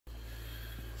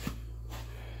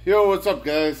Yo, what's up,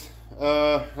 guys?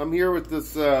 I'm here with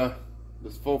this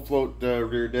this full float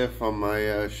rear diff on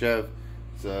my Chev.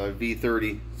 It's a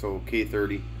V30, so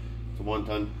K30. It's a 1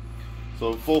 ton.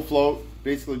 So full float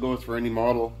basically goes for any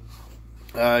model.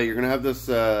 You're gonna have this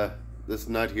this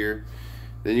nut here.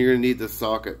 Then you're gonna need this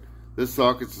socket. This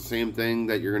socket's the same thing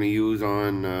that you're gonna use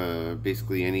on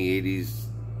basically any 80s,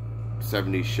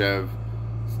 70s Chev,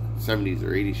 70s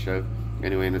or 80s Chev.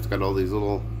 Anyway, and it's got all these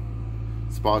little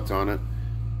spots on it.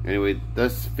 Anyway,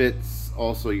 this fits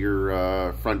also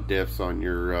your front diffs on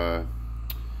your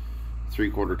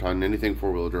 3/4 ton, anything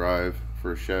 4-wheel drive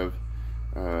for a Chev.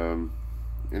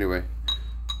 Anyway,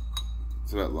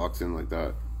 so that locks in like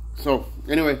that. So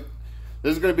anyway,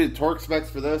 this is going to be the torque specs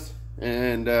for this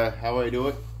and how I do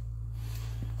it.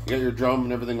 You got your drum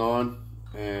and everything on,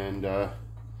 and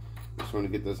just want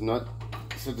to get this nut,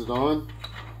 set it on.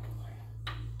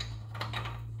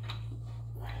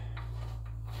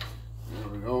 There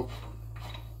we go.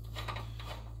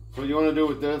 So what you want to do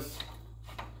with this,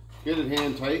 get it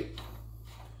hand tight,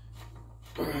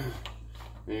 and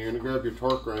you're going to grab your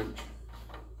torque wrench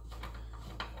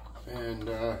and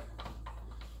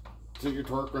take your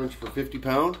torque wrench for 50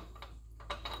 pound.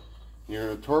 You're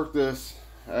going to torque this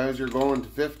as you're going to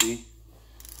 50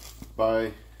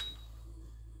 by,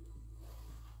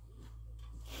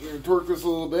 you're going to torque this a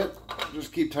little bit,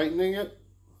 just keep tightening it,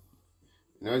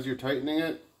 and as you're tightening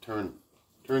it, turn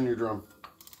your drum.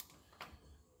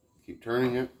 Keep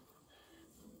turning it.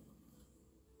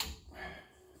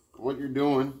 What you're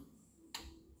doing,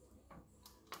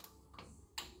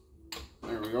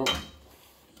 there we go.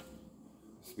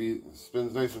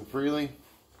 Spins nice and freely.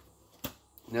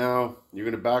 Now you're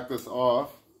going to back this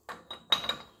off.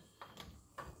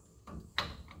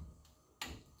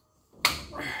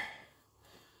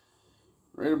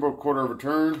 Right about 1/4 of a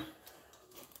turn.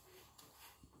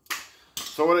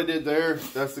 So what I did there,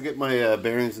 that's to get my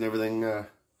bearings and everything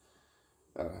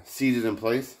seated in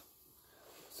place.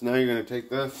 So now you're going to take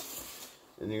this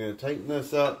and you're going to tighten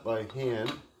this up by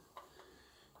hand.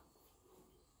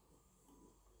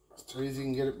 As tight as you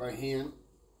can get it by hand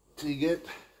till you get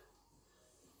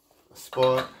a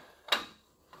spot.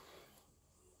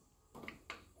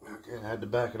 Okay, I had to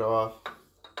back it off.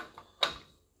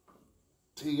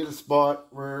 Till you get a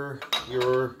spot where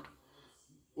your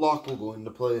lock will go into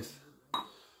place.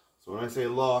 So when I say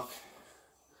lock,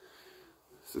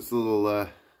 it's this little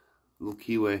little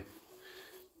keyway.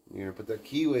 You're gonna put that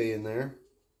keyway in there.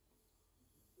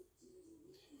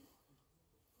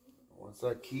 Once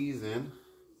that key's in,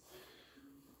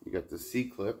 you got the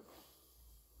C-clip.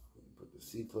 Put the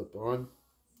C-clip on.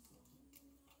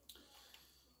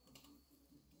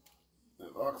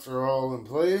 The locks are all in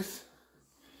place.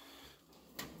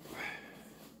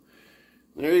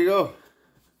 There you go.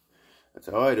 That's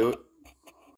how I do it.